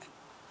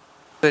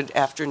Good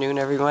afternoon,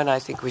 everyone. I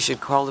think we should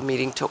call the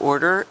meeting to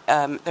order.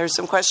 There's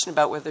some question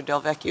about whether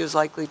Del Vecchio is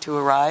likely to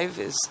arrive.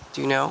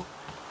 Do you know?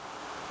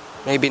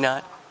 Maybe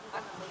not.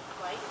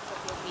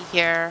 Be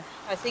here.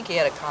 I think he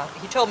had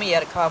he told me he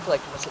had a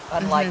conflict and was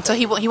unlikely. So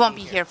he won't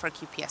be here for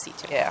QPSC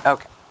too. Yeah.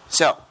 Okay.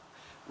 So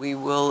we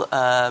will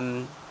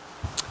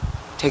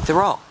take the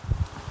roll.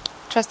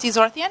 Trustee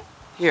Zorthian?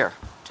 Here.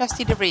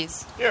 Trustee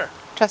DeVries? Here.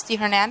 Trustee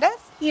Hernandez?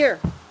 Here.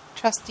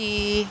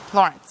 Trustee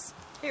Lawrence?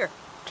 Here.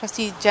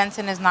 Trustee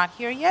Jensen is not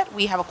here yet.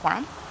 We have a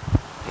quorum.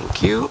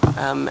 Thank you.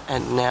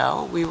 And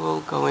now we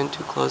will go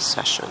into closed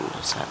session.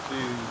 Is that? To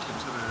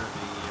consider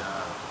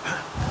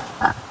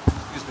the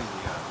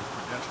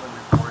credentialing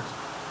report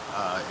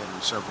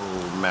in several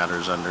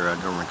matters under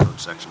Government Code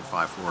Section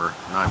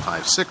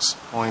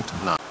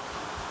 54956.9.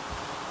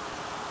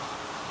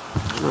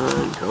 Come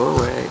on, go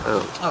away.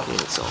 Oh.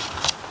 Cancel.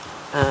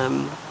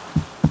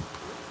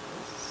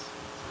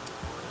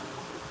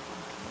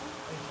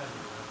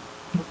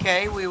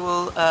 Okay, we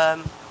will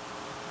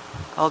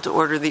call to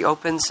order the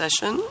open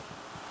session.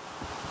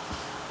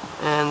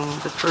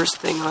 And the first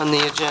thing on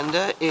the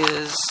agenda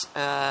is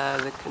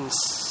the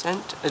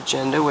consent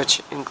agenda,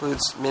 which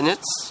includes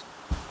minutes.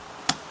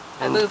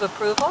 I move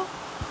approval.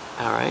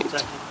 All right.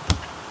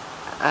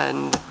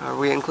 And are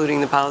we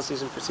including the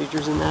policies and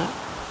procedures in that?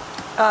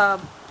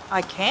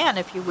 I can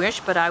if you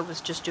wish, but I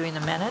was just doing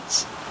the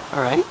minutes.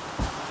 All right.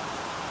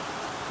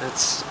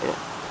 That's it.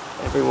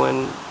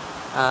 Everyone,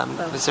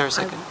 was there a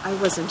second? I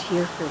wasn't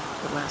here for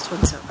the last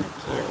one, so I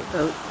can't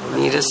vote. We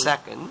need a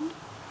second.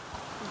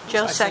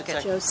 Joe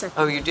second. Joe second.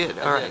 Oh, you did?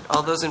 All right.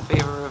 All those in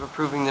favor of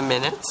approving the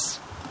minutes?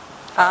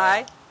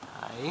 Aye.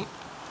 Aye.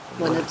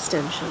 One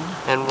abstention.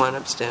 And one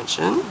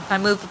abstention. I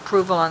move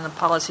approval on the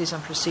policies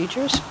and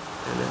procedures.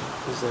 And then,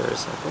 is there a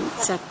second?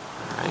 Second.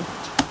 All right.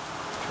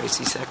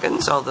 Tracy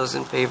seconds. All those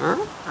in favor?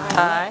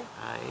 Aye.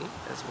 Aye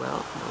as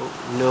well.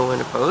 No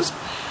one opposed.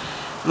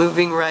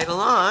 Moving right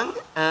along.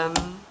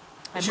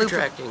 Issue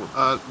tracking.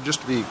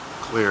 Just to be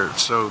clear,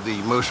 so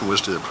the motion was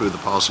to approve the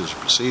policies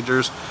and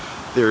procedures.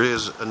 There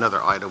is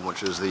another item,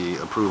 which is the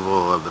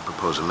approval of the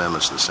proposed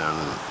amendments to the San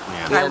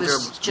Leandro. I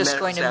was just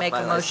going to make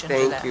a motion for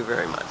that. Thank you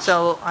very much.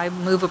 So I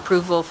move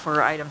approval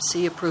for item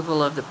C,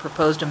 approval of the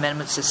proposed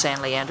amendments to San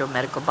Leandro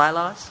medical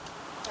bylaws.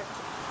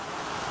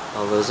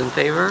 All those in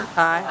favor?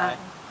 Aye.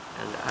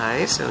 And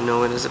aye, so no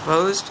one is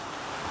opposed.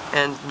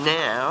 And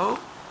now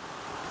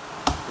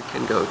we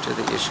can go to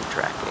the issue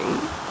tracking.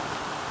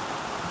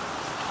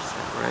 Is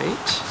that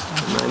right?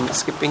 Am I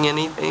skipping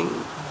anything?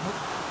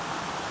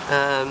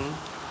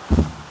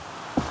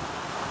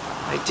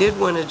 I did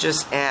want to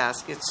just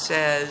ask, it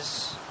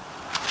says,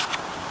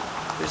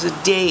 there's a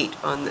date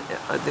on the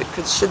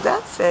should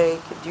that say,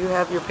 do you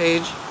have your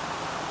page?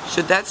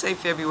 Should that say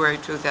February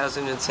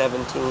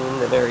 2017,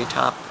 the very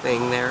top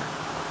thing there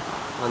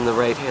on the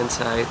right-hand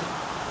side?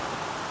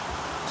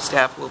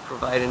 Staff will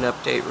provide an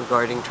update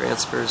regarding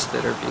transfers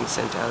that are being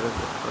sent out of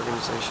the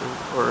organization,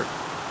 or,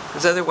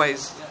 because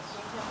otherwise...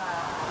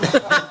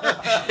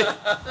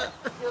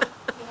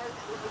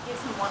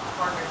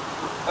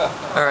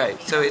 All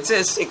right, so it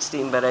says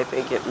 16, but I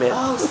think it meant...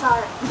 Oh,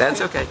 sorry. That's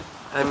okay.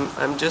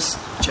 I'm just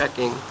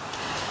checking.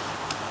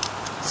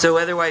 So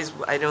otherwise,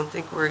 I don't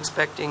think we're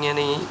expecting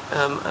any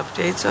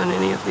updates on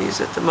any of these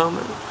at the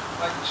moment.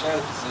 I can share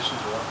the positions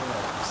we're open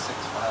at 6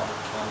 filed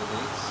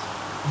candidates.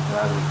 And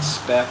I would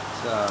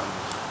expect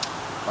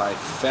by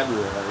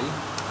February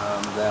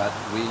that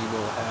we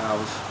will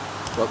have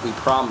what we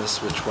promised,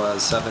 which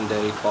was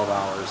 7-day, 12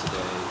 hours a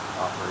day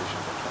operation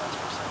for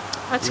transfer center.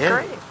 That's Yeah.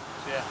 great.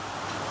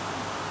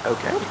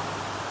 Okay.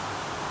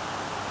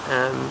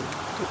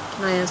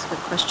 Can I ask a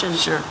question?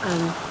 Sure.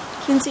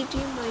 Kinsey, do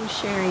you mind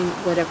sharing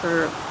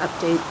whatever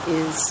update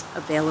is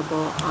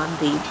available on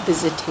the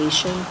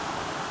visitation?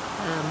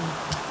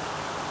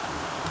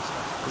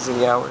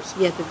 Visiting hours.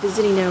 Yeah, the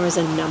visiting hours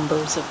and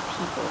numbers of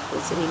people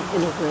visiting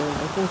in a room.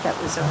 I think that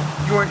was on.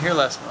 You weren't here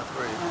last month,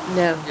 were you?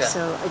 No, Yeah.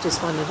 so I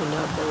just wanted to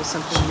know if there was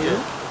something new.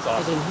 Yeah, it's awesome.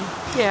 I didn't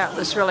hear. Yeah, it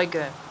was really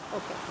good.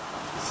 Okay.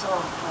 So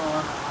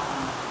for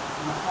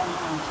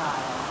maternal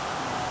child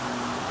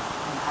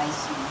and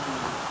ICU,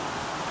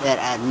 there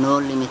are no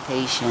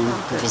limitation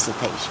to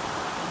visitation.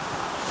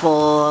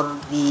 For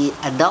the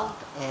adult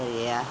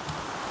area,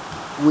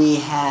 we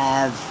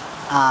have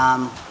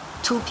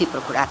 2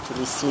 people could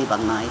actually sleep at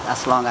night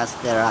as long as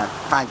there are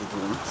private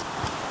rooms,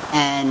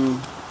 and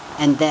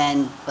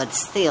then but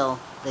still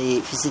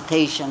the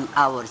visitation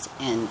hours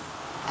end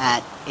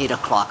at 8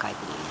 o'clock, I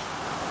believe.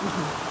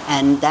 Mm-hmm.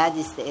 And that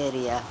is the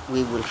area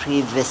we will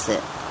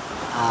revisit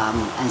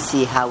and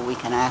see how we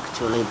can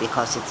actually,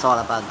 because it's all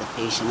about the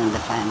patient and the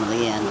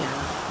family, and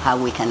how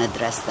we can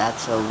address that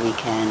so we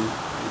can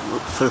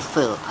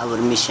fulfill our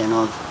mission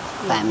of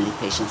family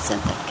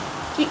patient-centered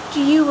care.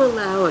 Do you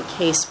allow a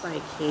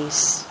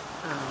case-by-case?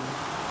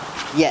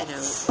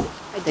 Yes,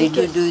 they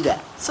do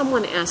that.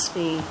 Someone asked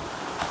me,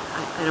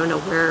 I don't know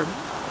where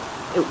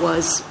it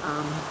was,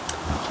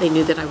 they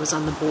knew that I was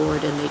on the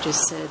board, and they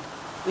just said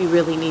we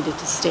really needed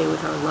to stay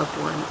with our loved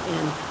one,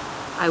 and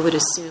I would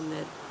assume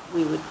that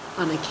we would,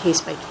 on a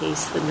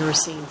case-by-case, the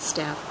nursing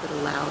staff could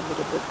allow a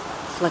little bit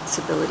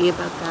flexibility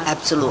about that?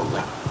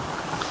 Absolutely.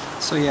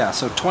 So, yeah,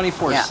 so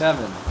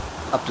 24/7,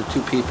 up to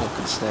 2 people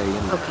could stay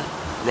in there. Okay.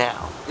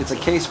 Now. It's a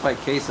case by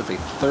case if a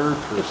third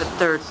person. If a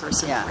third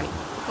person, Yeah. right.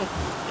 Okay,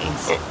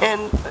 thanks.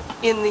 And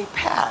in the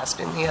past,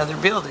 in the other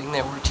building,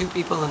 there were 2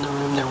 people in the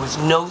room, there was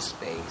no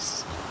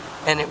space,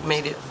 and it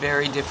made it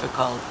very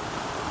difficult.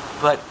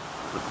 But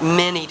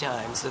many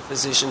times, the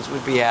physicians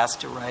would be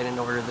asked to write an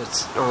order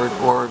that's,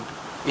 or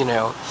you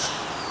know,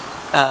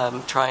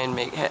 try and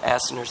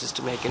ask the nurses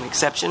to make an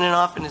exception, and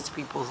often it's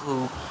people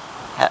who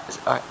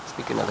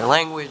speak another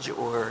language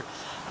or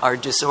are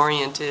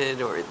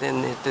disoriented, or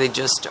then they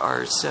just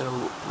are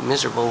so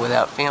miserable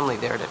without family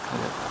there to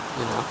kind of,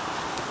 you know,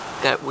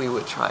 that we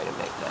would try to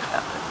make that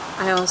happen.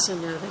 I also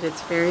know that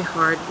it's very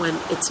hard when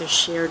it's a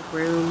shared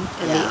room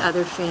and the Yeah.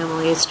 other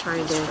family is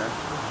trying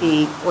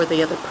to or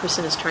the other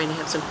person is trying to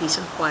have some peace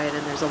and quiet,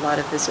 and there's a lot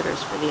of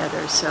visitors for the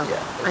others. So Yeah,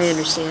 I it's-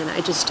 understand. I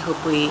just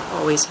hope we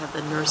always have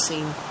the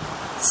nursing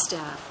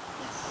staff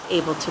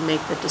able to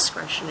make the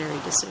discretionary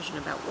decision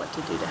about what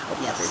to do to help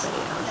Yes.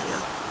 everybody out. Yes.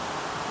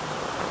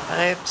 Yeah.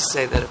 I have to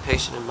say that a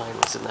patient of mine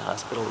was in the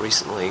hospital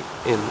recently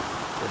in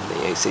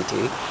the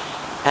ACT,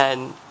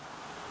 and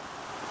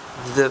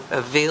the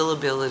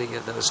availability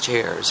of those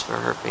chairs for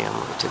her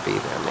family to be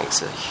there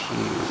makes a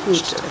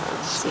huge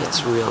difference. difference, yeah.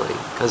 It's really,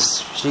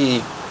 because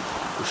she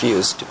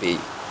refused to be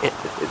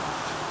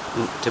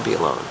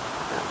alone.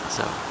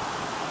 So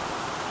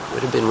it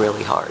would have been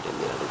really hard in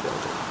the other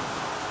building.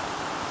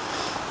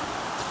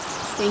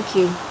 Thank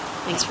you.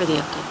 Thanks for the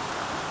update.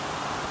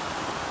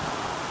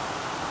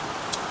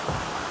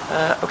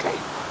 Okay.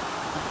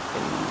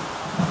 And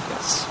I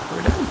guess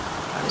we're done.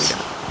 Are we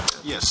done?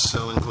 Yes,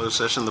 so in closed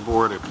session, the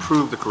board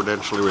approved the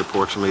credentialing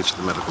reports from each of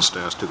the medical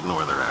staffs to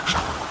ignore their action.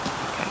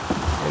 Okay.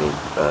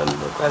 Any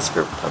requests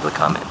for public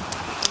comment?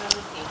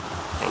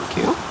 Thank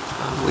you.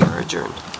 We are adjourned.